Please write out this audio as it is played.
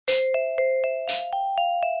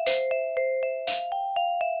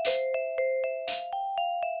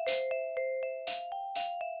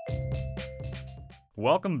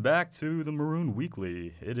Welcome back to the Maroon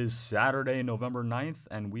Weekly. It is Saturday, November 9th,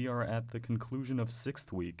 and we are at the conclusion of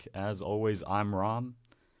 6th week. As always, I'm Ram.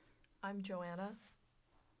 I'm Joanna.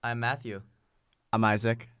 I'm Matthew. I'm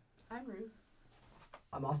Isaac. I'm Ruth.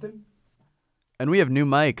 I'm Austin. And we have new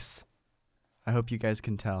mics. I hope you guys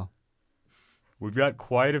can tell. We've got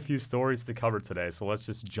quite a few stories to cover today, so let's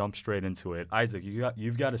just jump straight into it. Isaac,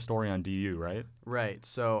 you've got a story on DU, right? Right.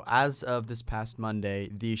 So as of this past Monday,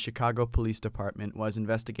 the Chicago Police Department was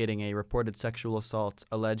investigating a reported sexual assault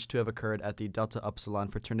alleged to have occurred at the Delta Upsilon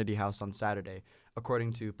fraternity house on Saturday,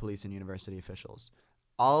 according to police and university officials.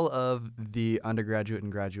 All of the undergraduate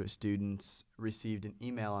and graduate students received an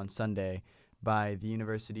email on Sunday by the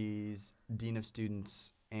university's Dean of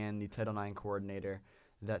Students and the Title IX coordinator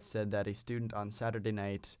that said that a student on Saturday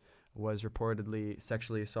night was reportedly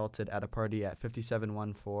sexually assaulted at a party at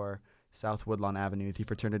 5714 South Woodlawn Avenue, the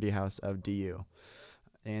fraternity house of DU.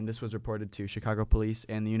 And this was reported to Chicago Police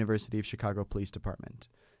and the University of Chicago Police Department.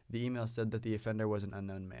 The email said that the offender was an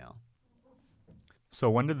unknown male.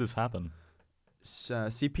 So when did this happen?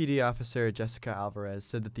 CPD officer Jessica Alvarez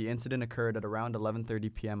said that the incident occurred at around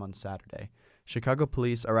 11:30 p.m. on Saturday. Chicago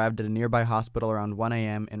police arrived at a nearby hospital around 1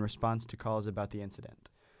 a.m. in response to calls about the incident.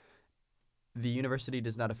 The university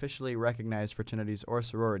does not officially recognize fraternities or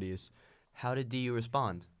sororities. How did DU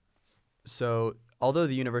respond? So, although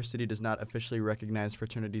the university does not officially recognize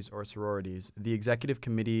fraternities or sororities, the executive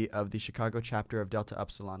committee of the Chicago chapter of Delta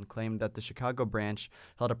Upsilon claimed that the Chicago branch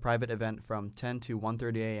held a private event from 10 to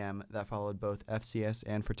 1:30 a.m. that followed both FCS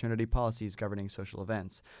and fraternity policies governing social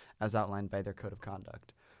events, as outlined by their code of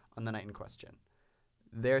conduct, on the night in question.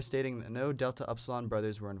 They are stating that no Delta Upsilon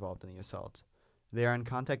brothers were involved in the assault. They are in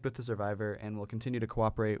contact with the survivor and will continue to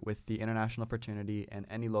cooperate with the international fraternity and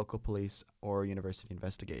any local police or university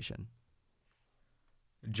investigation.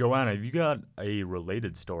 Joanna, you got a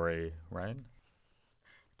related story, right?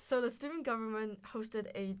 So the student government hosted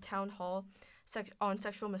a town hall on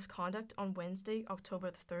sexual misconduct on Wednesday,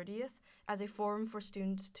 October the 30th, as a forum for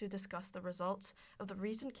students to discuss the results of the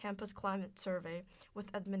recent campus climate survey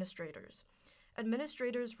with administrators.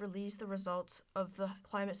 Administrators released the results of the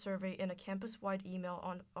climate survey in a campus-wide email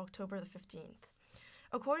on October the 15th.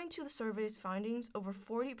 According to the survey's findings, over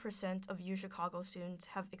 40% of UChicago students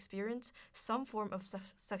have experienced some form of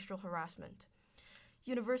sexual harassment.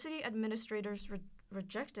 University administrators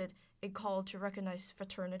rejected a call to recognize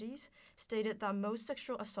fraternities, stated that most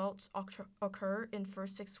sexual assaults occur in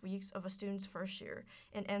first 6 weeks of a student's first year,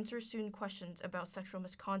 and answer student questions about sexual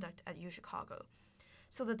misconduct at UChicago.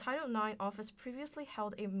 So the Title IX office previously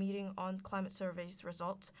held a meeting on climate surveys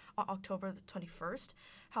results on October the 21st.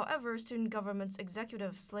 However, student government's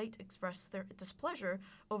executive slate expressed their displeasure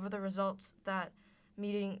over the results of that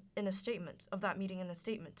meeting in a statement,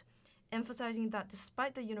 emphasizing that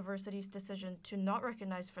despite the university's decision to not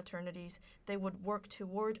recognize fraternities, they would work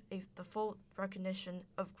toward the full recognition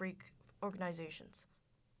of Greek organizations.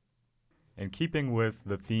 And keeping with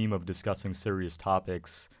the theme of discussing serious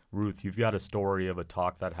topics, Ruth, you've got a story of a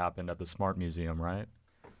talk that happened at the Smart Museum, right?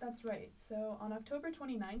 That's right. So on October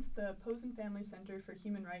 29th, the Posen Family Center for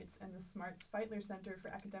Human Rights and the Smarts Feitler Center for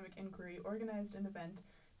Academic Inquiry organized an event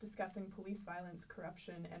discussing police violence,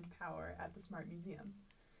 corruption, and power at the Smart Museum.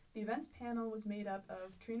 The event's panel was made up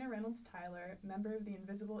of Trina Reynolds Tyler, member of the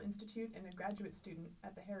Invisible Institute and a graduate student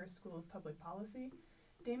at the Harris School of Public Policy,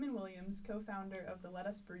 Damon Williams, co-founder of the Let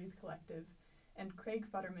Us Breathe Collective, and Craig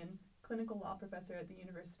Futterman, clinical law professor at the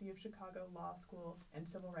University of Chicago Law School and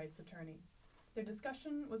civil rights attorney. Their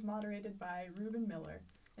discussion was moderated by Reuben Miller,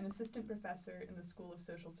 an assistant professor in the School of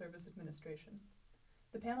Social Service Administration.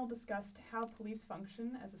 The panel discussed how police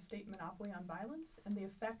function as a state monopoly on violence and the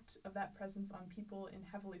effect of that presence on people in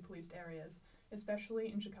heavily policed areas,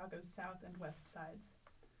 especially in Chicago's south and west sides.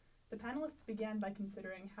 The panelists began by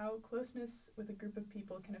considering how closeness with a group of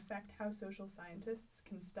people can affect how social scientists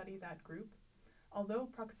can study that group. Although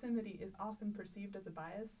proximity is often perceived as a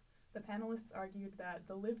bias, the panelists argued that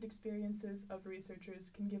the lived experiences of researchers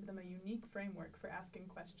can give them a unique framework for asking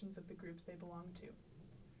questions of the groups they belong to.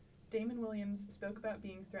 Damon Williams spoke about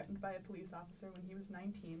being threatened by a police officer when he was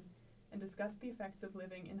 19 and discussed the effects of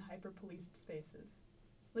living in hyper-policed spaces.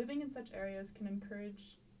 Living in such areas can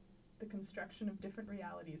encourage the construction of different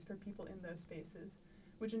realities for people in those spaces,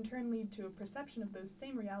 which in turn lead to a perception of those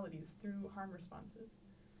same realities through harm responses.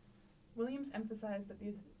 Williams emphasized that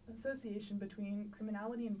the association between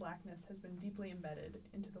criminality and blackness has been deeply embedded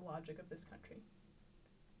into the logic of this country.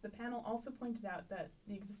 The panel also pointed out that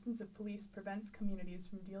the existence of police prevents communities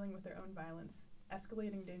from dealing with their own violence,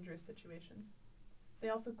 escalating dangerous situations. They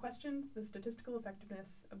also questioned the statistical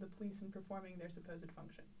effectiveness of the police in performing their supposed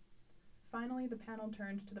function. Finally, the panel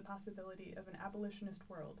turned to the possibility of an abolitionist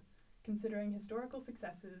world, considering historical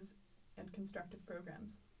successes and constructive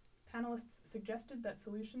programs. Panelists suggested that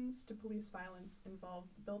solutions to police violence involve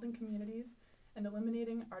building communities and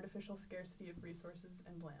eliminating artificial scarcity of resources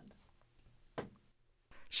and land.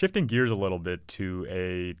 Shifting gears a little bit to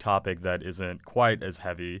a topic that isn't quite as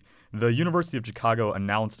heavy, the University of Chicago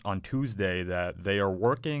announced on Tuesday that they are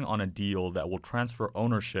working on a deal that will transfer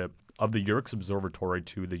ownership of the Yerkes Observatory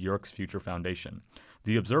to the Yerkes Future Foundation.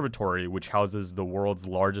 The observatory, which houses the world's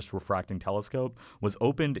largest refracting telescope, was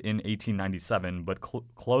opened in 1897 but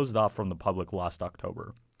closed off from the public last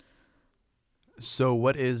October. So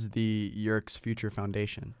what is the Yerkes Future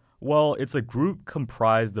Foundation? Well, it's a group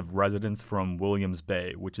comprised of residents from Williams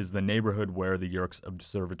Bay, which is the neighborhood where the Yerkes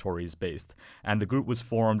Observatory is based, and the group was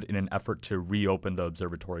formed in an effort to reopen the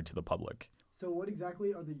observatory to the public. So what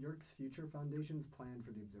exactly are the Yerkes Future Foundation's plan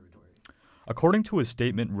for the observatory? According to a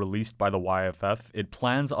statement released by the YFF, it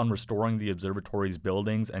plans on restoring the observatory's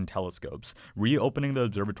buildings and telescopes, reopening the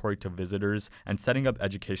observatory to visitors, and setting up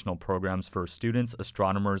educational programs for students,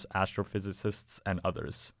 astronomers, astrophysicists, and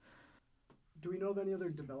others. Do we know of any other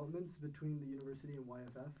developments between the university and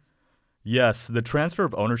YFF? Yes, the transfer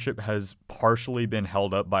of ownership has partially been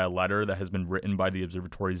held up by a letter that has been written by the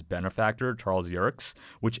observatory's benefactor, Charles Yerkes,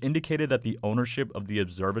 which indicated that the ownership of the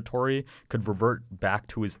observatory could revert back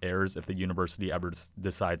to his heirs if the university ever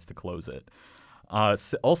decides to close it.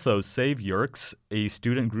 Also, Save Yerkes, a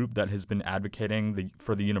student group that has been advocating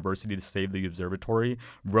for the university to save the observatory,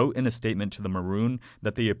 wrote in a statement to the Maroon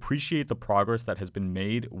that they appreciate the progress that has been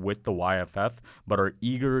made with the YFF, but are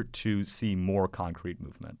eager to see more concrete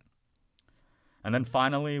movement. And then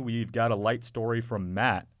finally, we've got a light story from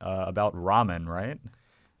Matt about ramen, right?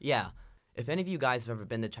 Yeah. If any of you guys have ever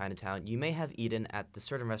been to Chinatown, you may have eaten at the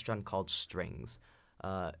certain restaurant called Strings.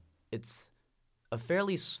 It's a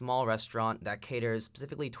fairly small restaurant that caters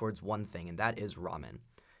specifically towards one thing, and that is ramen.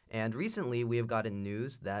 And recently, we have gotten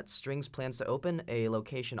news that Strings plans to open a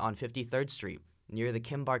location on 53rd Street near the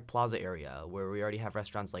Kimbark Plaza area, where we already have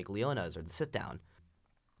restaurants like Leona's or The Sit Down.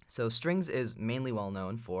 So Strings is mainly well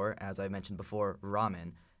known for, as I mentioned before,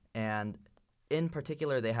 ramen. And in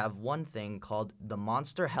particular, they have one thing called the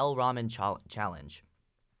Monster Hell Ramen Challenge.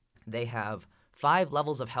 They have 5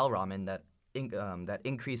 levels of Hell Ramen that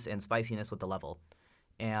increase in spiciness with the level.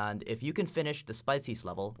 And if you can finish the spiciest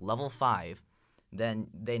level, level 5, then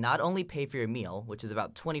they not only pay for your meal, which is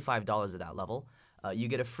about $25 at that level, you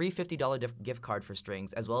get a free $50 gift card for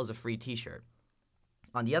Strings, as well as a free t-shirt.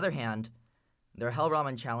 On the other hand, their Hell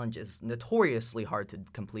Ramen Challenge is notoriously hard to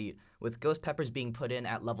complete, with ghost peppers being put in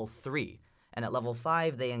at level 3. And at level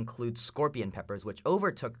 5, they include scorpion peppers, which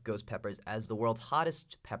overtook ghost peppers as the world's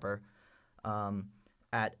hottest pepper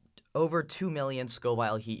at over 2 million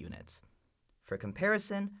Scoville heat units. For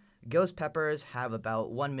comparison, ghost peppers have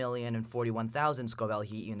about 1,041,000 Scoville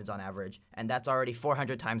heat units on average, and that's already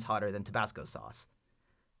 400 times hotter than Tabasco sauce.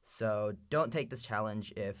 So don't take this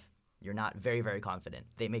challenge if you're not very, very confident.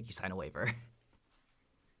 They make you sign a waiver.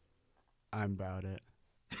 I'm about it.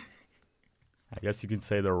 I guess you could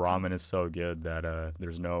say the ramen is so good that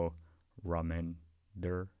there's no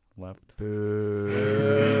ramen-der left. Boo.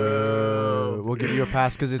 We'll give you a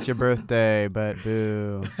pass because it's your birthday, but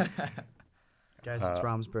boo. Guys, it's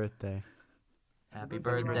Ram's birthday. Happy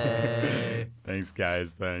birthday. Thanks,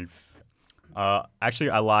 guys. Thanks.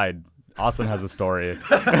 Actually, I lied. Austin has a story.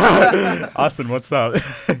 Austin, what's up?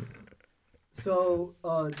 So,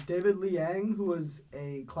 David Liang, who was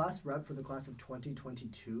a class rep for the class of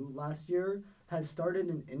 2022 last year, has started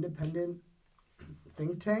an independent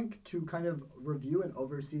think tank to kind of review and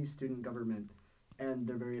oversee student government and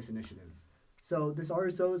their various initiatives. So this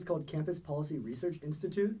RSO is called Campus Policy Research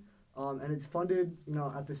Institute, and it's funded,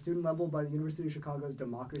 at the student level by the University of Chicago's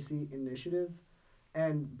Democracy Initiative.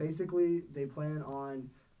 And basically, they plan on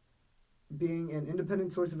being an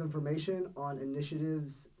independent source of information on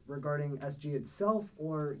initiatives regarding SG itself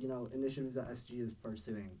or, initiatives that SG is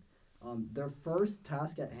pursuing. Their first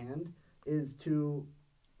task at hand is to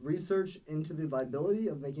research into the viability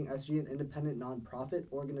of making SG an independent nonprofit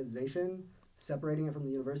organization, separating it from the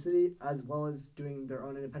university, as well as doing their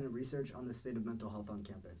own independent research on the state of mental health on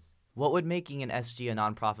campus. What would making an SG a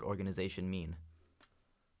nonprofit organization mean?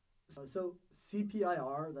 So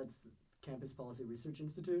CPIR, that's Campus Policy Research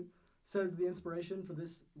Institute, says the inspiration for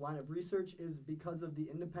this line of research is because of the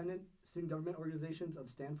independent student government organizations of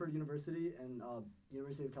Stanford University and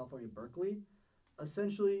University of California, Berkeley.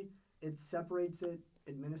 Essentially, it separates it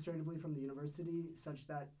administratively from the university such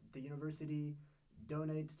that the university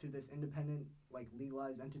donates to this independent,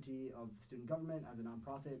 legalized entity of student government as a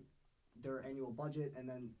nonprofit their annual budget, and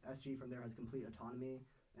then SG from there has complete autonomy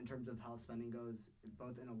in terms of how spending goes,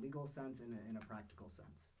 both in a legal sense and in a practical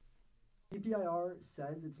sense. CPIR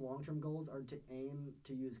says its long-term goals are to aim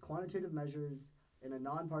to use quantitative measures in a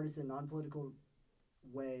nonpartisan, non-political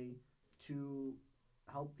way to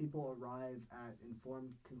help people arrive at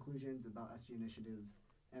informed conclusions about SG initiatives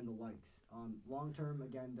and the likes. Long-term,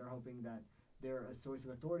 again, they're hoping that they're a source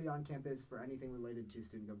of authority on campus for anything related to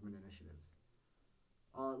student government initiatives.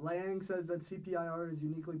 Liang says that CPIR is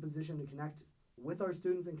uniquely positioned to connect with our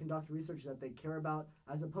students and conduct research that they care about,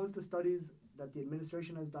 as opposed to studies that the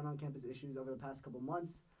administration has done on campus issues over the past couple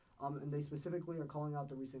months, and they specifically are calling out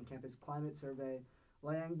the recent campus climate survey.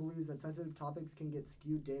 Liang believes that sensitive topics can get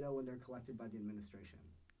skewed data when they're collected by the administration.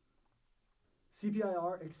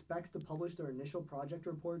 CPIR expects to publish their initial project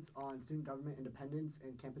reports on student government independence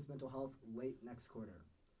and campus mental health late next quarter.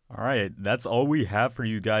 All right, that's all we have for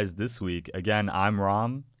you guys this week. Again, I'm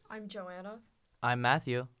Ram. I'm Joanna. I'm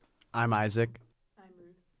Matthew. I'm Isaac. I'm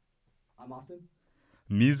Ruth. I'm Austin.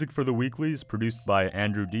 Music for the Weeklies produced by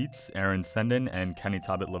Andrew Dietz, Aaron Senden, and Kenny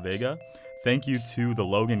Tabit LaVega. Thank you to the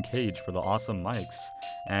Logan Cage for the awesome mics.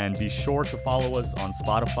 And be sure to follow us on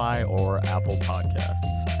Spotify or Apple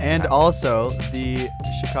Podcasts. And also the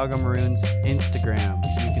Chicago Maroons Instagram.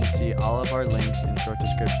 You can see all of our links and short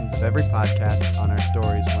descriptions of every podcast on our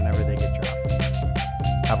stories whenever they get dropped.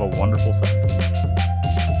 Have a wonderful Sunday.